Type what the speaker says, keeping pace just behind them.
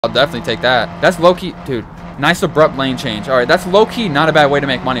I'll definitely take that. That's low-key, dude. Nice abrupt lane change. All right, that's low-key not a bad way to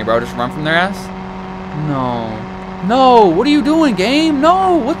make money, bro. Just run from their ass. No. No, what are you doing, game?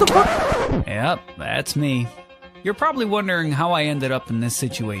 No, what the fuck? Yep, that's me. You're probably wondering how I ended up in this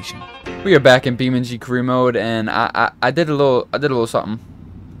situation. We are back in Beamng Career Mode, and I did a little something.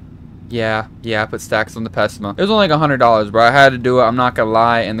 Yeah, I put stacks on the Pessima. It was only like $100, bro. I had to do it, I'm not gonna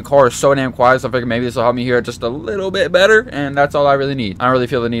lie. And the car is so damn quiet, so I figured maybe this will help me hear it just a little bit better. And that's all I really need. I don't really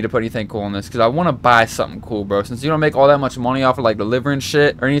feel the need to put anything cool on this, because I want to buy something cool, bro. Since you don't make all that much money off of like delivering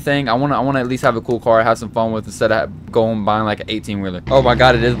shit or anything, I want to at least have a cool car I have some fun with instead of going and buying like an 18-wheeler. Oh my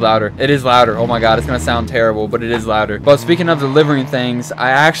god, it is louder. It is louder. Oh my god, it's gonna sound terrible, but it is louder. But speaking of delivering things,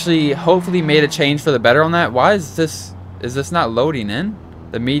 I actually hopefully made a change for the better on that. Why is this not loading in?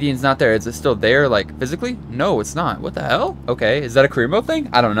 The median's not there. Is it still there, like, physically? No, it's not. What the hell? Okay, is that a career mode thing?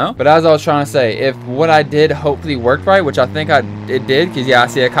 I don't know. But as I was trying to say, if what I did hopefully worked right, which I think it did, because, yeah, I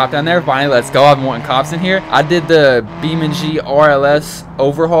see a cop down there. Finally, let's go. I've been wanting cops in here. I did the Beamng RLS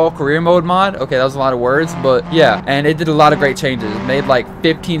overhaul career mode mod. Okay, that was a lot of words, but, yeah. And it did a lot of great changes. It made, like,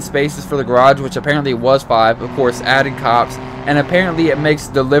 15 spaces for the garage, which apparently was 5. Of course, added cops. And apparently it makes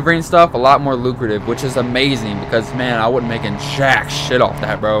delivering stuff a lot more lucrative, which is amazing because, man, I wasn't making jack shit off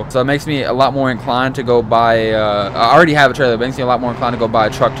that, bro. So it makes me a lot more inclined to go buy, I already have a trailer, but it makes me a lot more inclined to go buy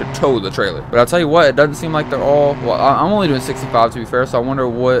a truck to tow the trailer. But I'll tell you what, it doesn't seem like they're all, well, I'm only doing 65 to be fair, so I wonder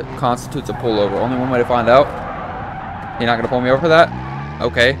what constitutes a pullover. Only one way to find out. You're not going to pull me over for that?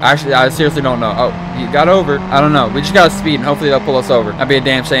 Okay. Actually, I seriously don't know. Oh, you got over. I don't know. We just gotta speed and hopefully they'll pull us over. That'd be a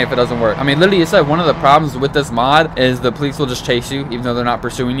damn shame if it doesn't work. I mean, literally, it said one of the problems with this mod is the police will just chase you even though they're not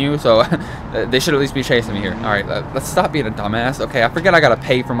pursuing you. So they should at least be chasing me here. All right, let's stop being a dumbass. Okay, I forget I gotta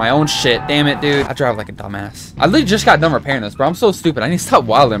pay for my own shit. Damn it, dude. I drive like a dumbass. I literally just got done repairing this, bro. I'm so stupid. I need to stop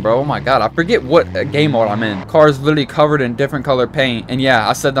wilding, bro. Oh my god, I forget what game mode I'm in. Car is literally covered in different color paint. And yeah,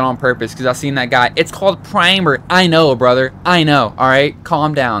 I said that on purpose because I seen that guy. It's called primer. I know, brother. I know. All right,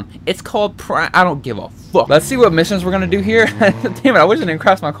 calm down. It's called I don't give a fuck. Let's see what missions we're gonna do here. Damn it, I wish I didn't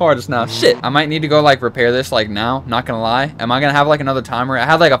crash my car just now. Shit. I might need to go like repair this like now. Not gonna lie. Am I gonna have like another timer? I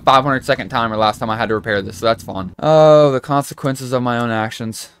had like a 500-second timer last time I had to repair this, so that's fun. Oh, the consequences of my own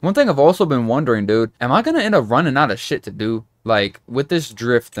actions. One thing I've also been wondering, dude, am I gonna end up running out of shit to do? Like with this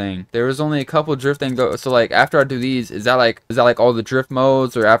drift thing, there was only a couple drift things. So like after I do these, is that like all the drift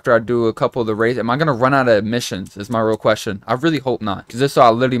modes, or after I do a couple of the race, am I gonna run out of missions? Is my real question. I really hope not, because if so,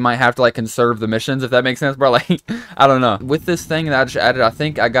 I literally might have to like conserve the missions, if that makes sense, bro. Like I don't know. With this thing that I just added, I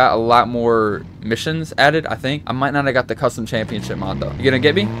think I got a lot more missions added. I think I might not have got the custom championship mod though. You gonna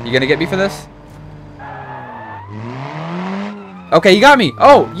get me? You gonna get me for this? Okay, you got me.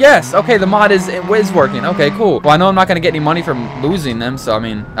 Oh, yes. Okay, the mod is working. Okay, cool. Well, I know I'm not going to get any money from losing them, so, I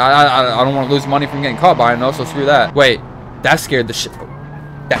mean, I don't want to lose money from getting caught by it, no, so screw that. Wait, that scared the shit.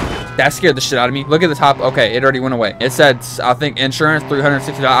 That scared the shit out of me. Look at the top. Okay, it already went away. It said, I think, insurance,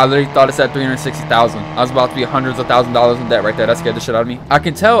 $360. I literally thought it said $360,000. I was about to be hundreds of thousands of dollars in debt right there. That scared the shit out of me. I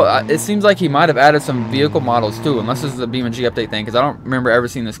can tell. It seems like he might have added some vehicle models too, unless this is a Beamng update thing, because I don't remember ever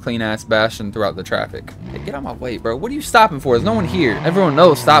seeing this clean-ass Bastion throughout the traffic. Hey, get out of my way, bro. What are you stopping for? There's no one here. Everyone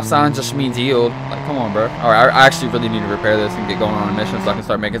knows stop sign just means yield. Like, come on, bro. All right, I actually really need to repair this and get going on a mission so I can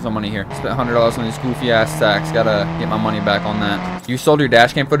start making some money here. Spent $100 on these goofy-ass stacks. Gotta get my money back on that. You sold your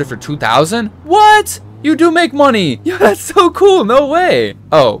dash cam footage for $2,000? What? You do make money. Yeah, that's so cool. No way.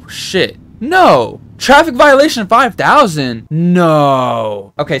 Oh, shit. No. Traffic violation 5,000.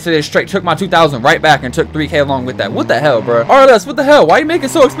 No. Okay, so they straight took my 2,000 right back and took 3K along with that. What the hell, bro? RLS, what the hell? Why you make it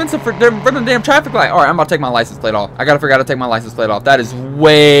so expensive for the damn traffic light? All right, I'm about to take my license plate off. I gotta figure out how to take my license plate off. That is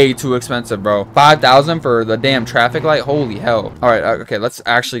way too expensive, bro. 5,000 for the damn traffic light? Holy hell. All right, okay, let's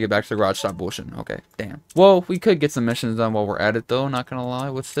actually get back to the garage. Stop bullshitting. Okay, damn. Well, we could get some missions done while we're at it, though. Not gonna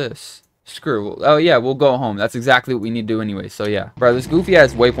lie. What's this? Screw. Oh yeah, we'll go home. That's exactly what we need to do anyway. So yeah, bro, this goofy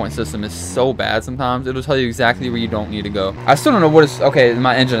ass waypoint system is so bad sometimes. It'll tell you exactly where you don't need to go. I still don't know what is. Okay,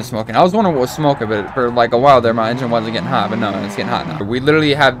 my engine is smoking. I was wondering what was smoking, but for like a while there, my engine wasn't getting hot. But no, it's getting hot now. We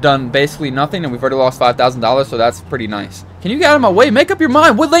literally have done basically nothing, and we've already lost $5,000. So that's pretty nice. Can you get out of my way? Make up your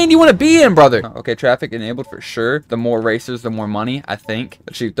mind. What lane do you want to be in, brother? Okay, traffic enabled for sure. The more racers, the more money, I think.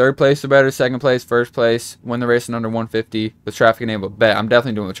 Achieve third place or better, second place, first place. Win the race in under 150 with traffic enabled. Bet. I'm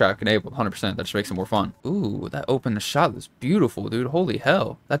definitely doing the traffic enabled, 100%. That just makes it more fun. Ooh, that opened the shot. That's beautiful, dude. Holy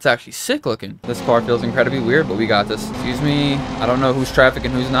hell. That's actually sick looking. This car feels incredibly weird, but we got this. Excuse me. I don't know who's traffic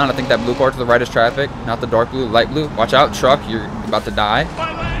and who's not. I think that blue car to the right is traffic, not the dark blue, light blue. Watch out, truck. You're about to die.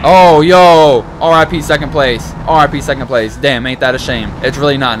 Oh, yo. RIP second place. RIP second place. Damn, ain't that a shame. It's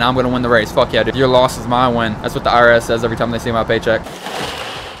really not. Now I'm going to win the race. Fuck yeah, dude. Your loss is my win. That's what the IRS says every time they see my paycheck.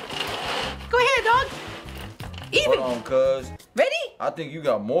 Go ahead, dog. Even. Hold on, cuz. Ready? I think you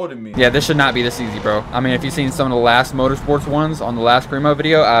got more than me. Yeah, this should not be this easy, bro. I mean, if you've seen some of the last motorsports ones on the last Career Mode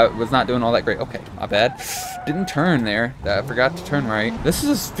video, I was not doing all that great. Okay, my bad. Didn't turn there. I forgot to turn right. This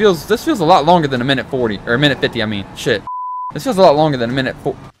feels a lot longer than a minute 40 or a minute 50. I mean, shit. This feels a lot longer than a minute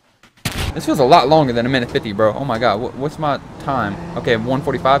 4. This feels a lot longer than a minute 50, bro. Oh my god, what's my time? Okay,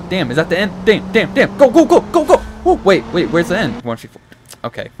 1:45. Damn, is that the end? Damn. Go. Whoa, wait, where's the end? 1:54.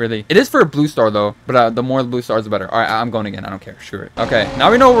 Okay, really? It is for a blue star though, but the more the blue stars, the better. All right, I'm going again. I don't care. Screw it. Okay,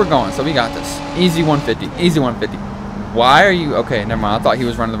 now we know where we're going, so we got this. Easy 150. Easy 150. Why are you? Okay, never mind. I thought he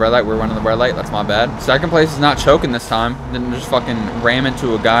was running the red light. We're running the red light. That's my bad. Second place is not choking this time. Didn't just fucking ram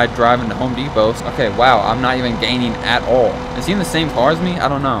into a guy driving to Home Depot. Okay, wow. I'm not even gaining at all. Is he in the same car as me? I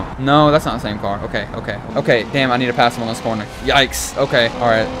don't know. No, that's not the same car. Okay. Damn, I need to pass him on this corner. Yikes. Okay. All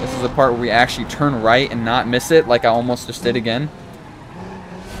right. This is the part where we actually turn right and not miss it, like I almost just did again.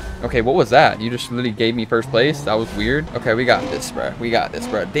 Okay, what was that? You just literally gave me first place? That was weird. Okay, we got this,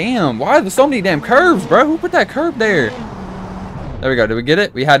 bro. Damn, why are there so many damn curves, bro? Who put that curve there? There we go. Did we get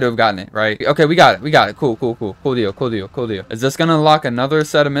it? We had to have gotten it, right? Okay, we got it. Cool deal. Is this gonna unlock another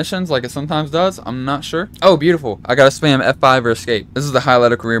set of missions like it sometimes does? I'm not sure. Oh, beautiful. I gotta spam F5 or escape. This is the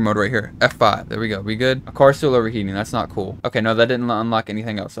highlighter career mode right here. F5. There we go. We good? A car's still overheating. That's not cool. Okay, no, that didn't unlock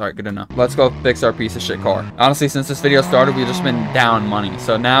anything else. All right, good enough. Let's go fix our piece of shit car. Honestly, since this video started, we've just been down money.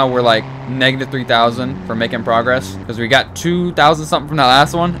 So now we're like negative 3,000 for making progress because we got 2,000 something from that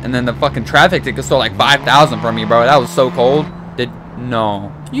last one, and then the fucking traffic ticket stole like 5,000 from me, bro. That was so cold.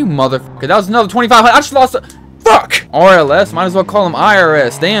 No, you motherfucker. That was another 2,500. I just lost a fuck. RLS, might as well call him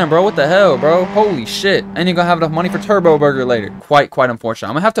IRS. Damn, bro, what the hell, bro? Holy shit. And you're gonna have enough money for Turbo Burger later. Quite unfortunate.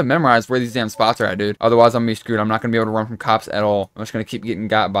 I'm gonna have to memorize where these damn spots are at, dude. Otherwise, I'm gonna be screwed. I'm not gonna be able to run from cops at all. I'm just gonna keep getting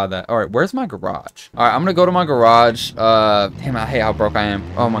got by that. All right, where's my garage? All right, I'm gonna go to my garage. Damn, I hate how broke I am.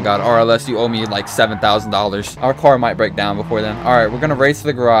 Oh my god, RLS, you owe me like $7,000. Our car might break down before then. All right, we're gonna race to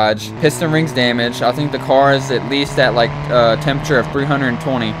the garage. Piston rings damaged. I think the car is at least at like temperature of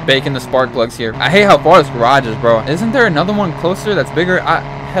 320. Baking the spark plugs here. I hate how far this garage is, bro. Isn't there another one closer that's bigger?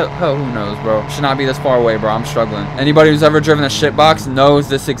 Hell, who knows, bro? Should not be this far away, bro. I'm struggling. Anybody who's ever driven a shit box knows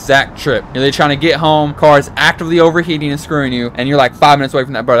this exact trip. You're trying to get home, car is actively overheating and screwing you, and you're like 5 minutes away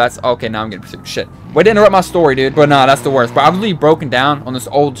from that, bro. That's okay. Now I'm getting pursued. Shit. Way to interrupt my story, dude. But nah, that's the worst. Bro, I've really broken down on this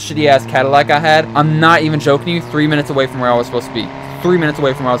old shitty ass Cadillac I had. I'm not even joking you. 3 minutes away from where I was supposed to be. 3 minutes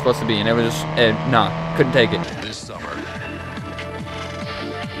away from where I was supposed to be, and it was just, nah, couldn't take it. This summer,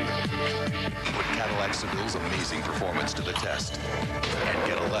 put Cadillac Seville's amazing performance to the test and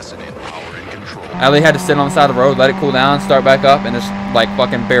get a lesson in power and control. I literally had to sit on the side of the road, let it cool down, start back up, and just like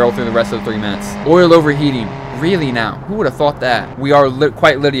fucking barrel through the rest of the 3 minutes. Oil overheating. Really now? Who would have thought that? We are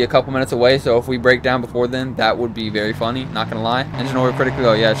quite literally a couple minutes away, so if we break down before then, that would be very funny. Not gonna lie. Engine oil critically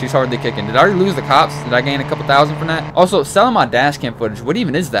low. Yeah, she's hardly kicking. Did I already lose the cops? Did I gain a couple thousand from that? Also, selling my dash cam footage. What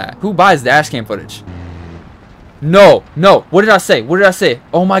even is that? Who buys dash cam footage? No. What did I say?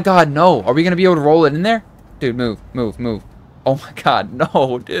 Oh my god, no. Are we gonna be able to roll it in there? Dude, move. Oh my god,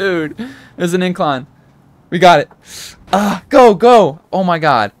 no, dude. There's an incline. We got it. Go. Oh my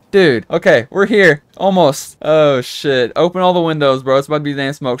god. Dude, okay, we're here. Almost. Oh, shit. Open all the windows, bro. It's about to be the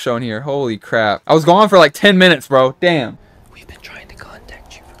damn smoke show in here. Holy crap. I was gone for like 10 minutes, bro. Damn. We've been trying to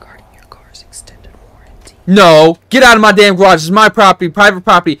contact you regarding your car's extended warranty. No. Get out of my damn garage. This is my property, private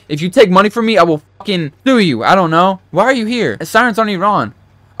property. If you take money from me, I will fucking sue you. I don't know. Why are you here? The sirens aren't even on.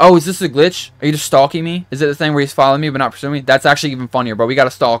 Oh, is this a glitch? Are you just stalking me? Is it the thing where he's following me but not pursuing me? That's actually even funnier, bro. We got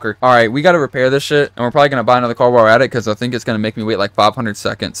a stalker. All right, we got to repair this shit. And we're probably going to buy another car while we're at it because I think it's going to make me wait like 500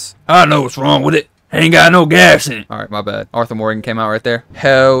 seconds. I know what's wrong with it. Ain't got no gas in it. All right, my bad. Arthur Morgan came out right there.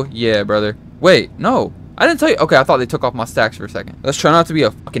 Hell yeah, brother. Wait, no. I didn't tell you. Okay, I thought they took off my stacks for a second. Let's try not to be a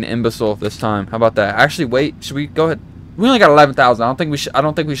fucking imbecile this time. How about that? Actually, wait. Should we go ahead? We only got 11,000. I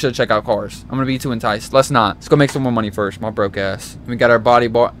don't think we should check out cars. I'm gonna be too enticed. Let's not. Let's go make some more money first. My broke ass. We got our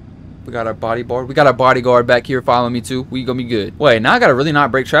bodyguard. We got our bodyguard back here following me too. We gonna be good. Wait, now I gotta really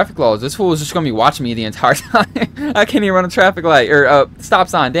not break traffic laws. This fool is just gonna be watching me the entire time. I can't even run a traffic light or stop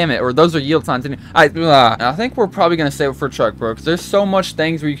sign. Damn it. Or those are yield signs. I think we're probably gonna save it for a truck, bro. Because there's so much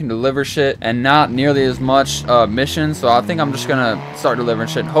things where you can deliver shit and not nearly as much missions. So I think I'm just gonna start delivering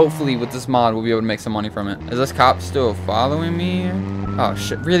shit. Hopefully with this mod we'll be able to make some money from it. Is this cop still following me? Oh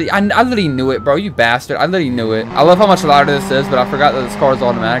shit, really? I literally knew it, bro. You bastard. I literally knew it. I love how much louder this is, but I forgot that this car is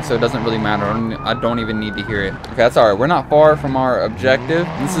automatic, so it doesn't really matter. I don't even need to hear it. Okay, that's alright. We're not far from our objective.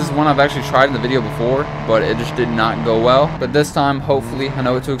 This is one I've actually tried in the video before, but it just did not go well. But this time, hopefully, I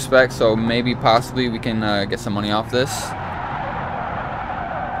know what to expect, so maybe, possibly, we can get some money off this.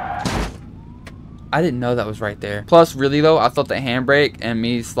 I didn't know that was right there. Plus, really though, I thought the handbrake and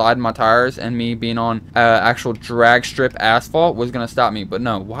me sliding my tires and me being on actual drag strip asphalt was gonna stop me. But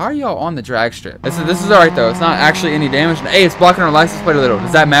no, why are y'all on the drag strip? This is alright though. It's not actually any damage. Hey, it's blocking our license plate a little.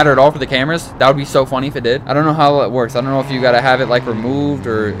 Does that matter at all for the cameras? That would be so funny if it did. I don't know how it works. I don't know if you gotta have it like removed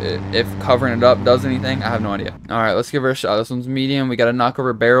or if covering it up does anything. I have no idea. Alright, let's give her a shot. This one's medium. We gotta knock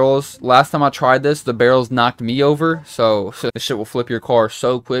over barrels. Last time I tried this, the barrels knocked me over. So this shit will flip your car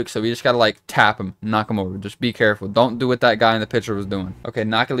so quick. So we just gotta like tap them, knock them over. Just be careful. Don't do what that guy in the picture was doing. Okay,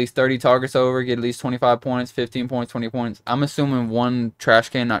 knock at least 30 targets over, get at least 25 points, 15 points, 20 points. I'm assuming one trash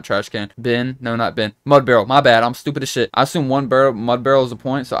can, not trash can. Bin, no, not bin. Mud barrel. My bad. I'm stupid as shit. I assume one mud barrel is a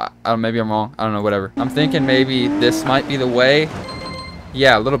point, so maybe I'm wrong. I don't know, whatever. I'm thinking maybe this might be the way.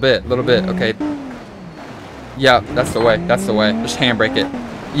 Yeah, a little bit. Okay. Yep, that's the way. That's the way. Just handbrake it.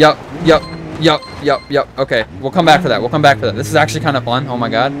 Yep. Okay, we'll come back for that. This is actually kind of fun. Oh my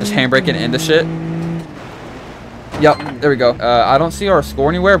god. Just handbrake it into shit. Yep, there we go. I don't see our score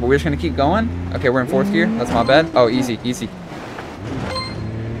anywhere, but we're just gonna keep going. Okay, we're in 4th gear. That's my bad. Oh, easy.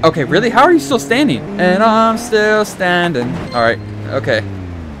 Okay, really? How are you still standing? And I'm still standing. Alright, okay.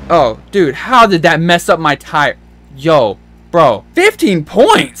 Oh, dude, how did that mess up my tire? Yo, bro. 15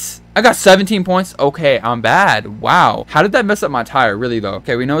 points! I got 17 points. Okay, I'm bad. Wow. How did that mess up my tire? Really, though.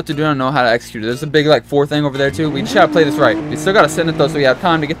 Okay, we know what to do and know how to execute it. There's a big, like, 4 thing over there, too. We just gotta play this right. We still gotta send it, though, so we have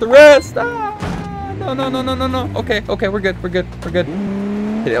time to get the rest. Ah, no. Okay, we're good.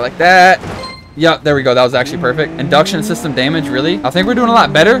 Hit it like that. Yep, there we go. That was actually perfect. Induction system damage, really? I think we're doing a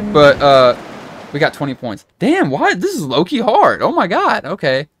lot better, but, we got 20 points. Damn, why? This is low-key hard. Oh, my God.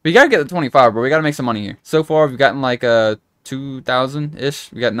 Okay. We gotta get the 25, bro. We gotta make some money here. So far, we've gotten, like,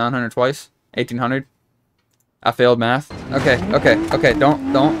 2,000-ish. We got 900 twice. 1,800. I failed math. Okay.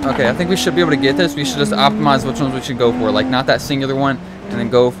 Don't. Okay, I think we should be able to get this. We should just optimize which ones we should go for. Like, not that singular one, and then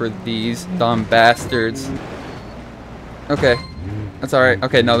go for these dumb bastards. Okay. That's alright.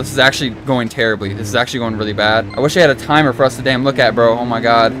 Okay, no, this is actually going terribly. This is actually going really bad. I wish I had a timer for us to damn look at, bro. Oh my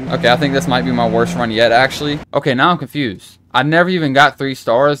god. Okay, I think this might be my worst run yet, actually. Okay, now I'm confused. I never even got 3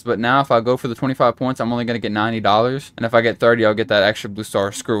 stars, but now if I go for the 25 points, I'm only going to get $90. And if I get 30, I'll get that extra blue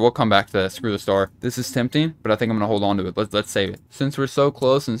star. Screw, we'll come back to that. Screw the star. This is tempting, but I think I'm going to hold on to it. Let's save it. Since we're so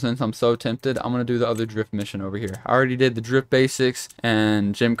close and since I'm so tempted, I'm going to do the other drift mission over here. I already did the drift basics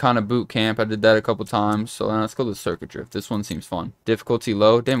and Gymkhana boot camp. I did that a couple times. So now let's go to the circuit drift. This one seems fun. Difficulty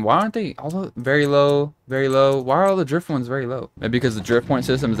low. Damn, why aren't they all very low? Very low. Why are all the drift ones very low? Maybe because the drift point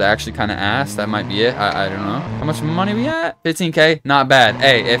system is actually kind of ass. That might be it. I don't know. How much money we at? 15K. Not bad.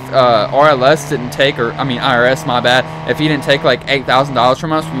 Hey, if RLS didn't take, or I mean IRS, my bad. If he didn't take like $8,000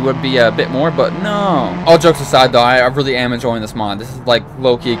 from us, we would be a bit more. But no. All jokes aside, though, I really am enjoying this mod. This is like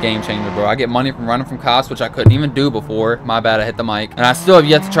low-key a game changer, bro. I get money from running from cops, which I couldn't even do before. My bad. I hit the mic, and I still have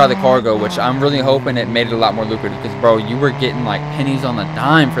yet to try the cargo, which I'm really hoping it made it a lot more lucrative. Because, bro, you were getting like pennies on the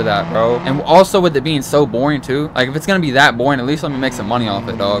dime for that, bro. And also with it being so boring too. Like, if it's gonna be that boring, at least let me make some money off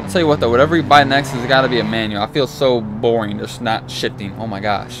it, dog. I'll tell you what, though, whatever you buy next has got to be a manual. I feel so boring just not shifting. Oh my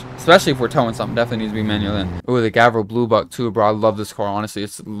gosh. Especially if we're towing something, definitely needs to be manual in. Ooh, the Gavro Blue Buck too, bro. I love this car, honestly.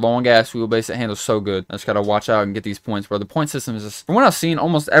 It's long ass wheelbase. It handles so good. I just gotta watch out and get these points, bro. The point system is just, from what I've seen,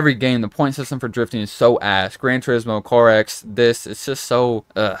 almost every game, the point system for drifting is so ass. Gran Turismo, CarX, this, it's just so,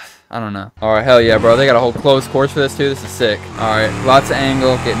 I don't know. Alright, hell yeah, bro. They got a whole closed course for this too. This is sick. Alright, lots of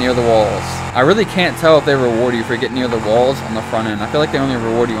angle. Get near the walls. I really can't tell if they reward you for getting near the walls on the front end. I feel like they only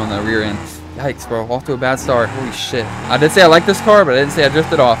reward you on the rear end. Yikes, bro. Off to a bad start. Holy shit. I did say I like this car, but I didn't say I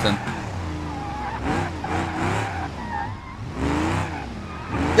drifted often.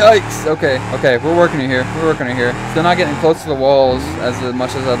 Yikes. Okay, we're working it here. Still not getting close to the walls as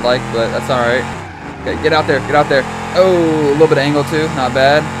much as I'd like, but that's alright. Okay, get out there. Oh, a little bit of angle too. Not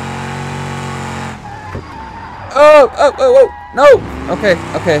bad. Oh, no. Okay.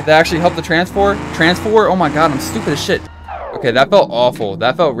 That actually helped the transfer. Oh my god, I'm stupid as shit. Okay, that felt awful.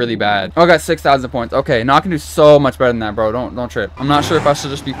 That felt really bad. Oh, I got 6,000 points. Okay, now I can do so much better than that, bro. Don't trip. I'm not sure if I should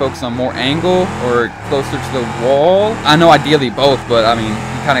just be focused on more angle or closer to the wall. I know ideally both, but I mean,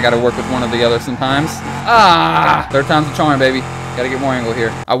 you kind of got to work with one or the other sometimes. Ah! 3rd time's the charm, baby. Gotta get more angle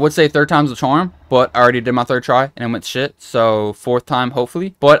here. I would say 3rd time's the charm, but I already did my 3rd try and it went shit. So 4th time,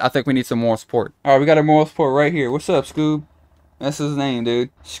 hopefully. But I think we need some moral support. All right, we got our moral support right here. What's up, Scoob? That's his name, dude.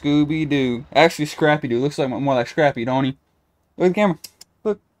 Scooby-Doo. Actually, Scrappy-Doo. Looks like more like Scrappy, don't he? Look at the camera.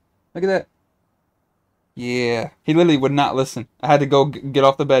 Look at that. Yeah. He literally would not listen. I had to go get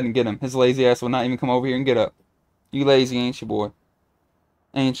off the bed and get him. His lazy ass would not even come over here and get up. You lazy, ain't you, boy?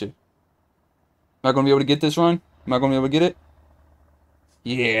 Ain't you? Am I going to be able to get this run? Am I going to be able to get it?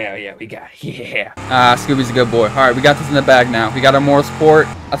 Yeah, we got it. Yeah. Scooby's a good boy. Alright, we got this in the bag now. We got our moral support.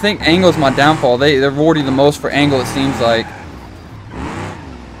 I think angle's my downfall. They reward you the most for angle, it seems like.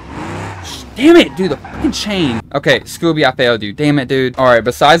 Damn it, dude, the fucking chain. Okay, Scooby, I failed you. Damn it, dude. Alright,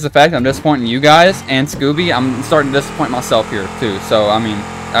 besides the fact I'm disappointing you guys and Scooby, I'm starting to disappoint myself here, too. So, I mean,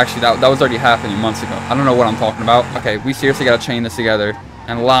 actually, that was already happening months ago. I don't know what I'm talking about. Okay, we seriously gotta chain this together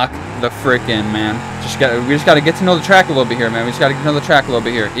and lock the frick in, man. We just gotta get to know the track a little bit here, man. We just gotta get to know the track a little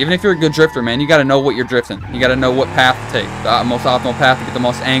bit here. Even if you're a good drifter, man, you gotta know what you're drifting. You gotta know what path to take. The most optimal path to get the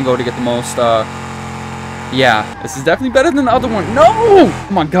most angle, to get the most, yeah, this is definitely better than the other one. No! Oh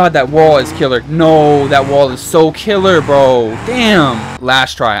my god, that wall is killer. No, that wall is so killer, bro. Damn.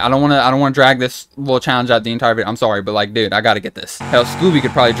 Last try. I don't wanna drag this little challenge out the entire video. I'm sorry, but like, dude, I gotta get this. Hell, Scooby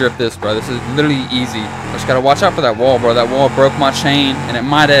could probably drift this, bro. This is literally easy. I just gotta watch out for that wall, bro. That wall broke my chain, and it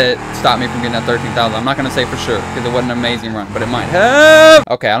might have stopped me from getting that 13,000. I'm not gonna say for sure, because it wasn't an amazing run, but it might have.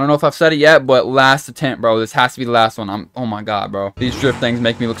 Okay, I don't know if I've said it yet, but last attempt, bro. This has to be the last one. Oh my god, bro. These drift things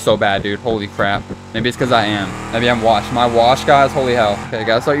make me look so bad, dude. Holy crap. Maybe it's because I am. Maybe I'm washed. My wash, guys. Holy hell. Okay,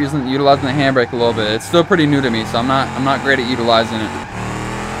 gotta start utilizing the handbrake a little bit. It's still pretty new to me, so I'm not great at utilizing it.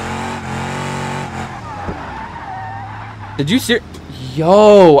 Did you see?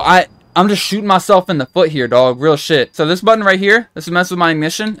 Yo, I'm just shooting myself in the foot here, dog. Real shit. So this button right here, this is messing with my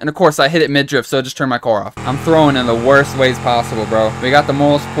ignition, and of course I hit it mid-drift, so it just turned my car off. I'm throwing in the worst ways possible, bro. We got the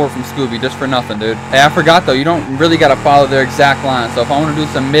moral support from Scooby just for nothing, dude. Hey, I forgot though, you don't really gotta follow their exact line. So if I want to do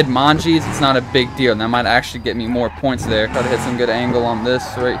some mid-manjis, it's not a big deal. And that might actually get me more points there. Try to hit some good angle on this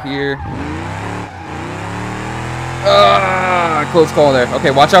right here. Close call there.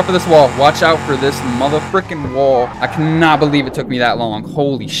 Okay, watch out for this wall. Watch out for this motherfucking wall. I cannot believe it took me that long.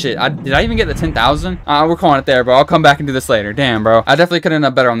 Holy shit. Did I even get the 10,000? We're calling it there, bro. I'll come back and do this later. Damn, bro. I definitely could have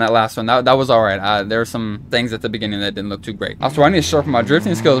done better on that last one. That was alright. There were some things at the beginning that didn't look too great. Also, I need to sharpen my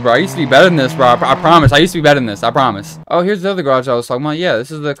drifting skills, bro. I used to be better than this, bro. I promise. I used to be better than this. I promise. Oh, here's the other garage I was talking about. Yeah,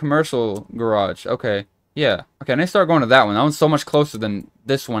 this is the commercial garage. Okay. Yeah. Okay, I need to start going to that one. That one's so much closer than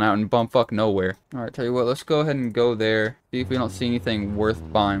this one out in bumfuck nowhere. Alright, tell you what, let's go ahead and go there. See if we don't see anything worth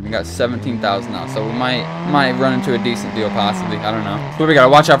buying. We got 17,000 now, so we might run into a decent deal, possibly. I don't know. But we gotta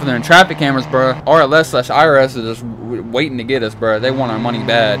watch out for their traffic cameras, bro. RLS/IRS is just waiting to get us, bro. They want our money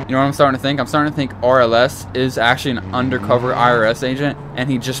bad. You know what I'm starting to think? I'm starting to think RLS is actually an undercover IRS agent, and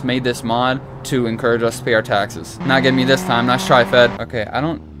he just made this mod to encourage us to pay our taxes. Not getting me this time. Nice try, Fed. Okay,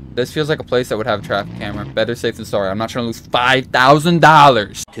 this feels like a place that would have a traffic camera. Better safe than sorry. I'm not trying to lose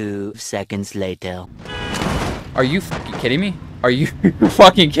 $5,000. 2 seconds later. Are you fucking kidding me? Are you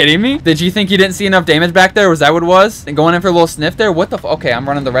fucking kidding me? Did you think you didn't see enough damage back there? Was that what it was? And going in for a little sniff there? What the f— okay, I'm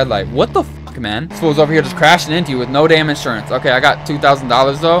running the red light. What the fuck, man? This fool's over here just crashing into you with no damn insurance. Okay, I got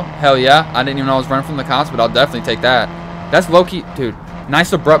 $2,000 though. Hell yeah. I didn't even know I was running from the cops, but I'll definitely take that. That's low-key. Dude,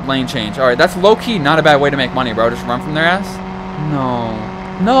 nice abrupt lane change. Alright, that's low-key not a bad way to make money, bro. Just run from their ass. No.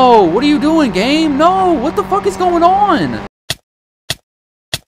 No, what are you doing, game? No, what the fuck is going on?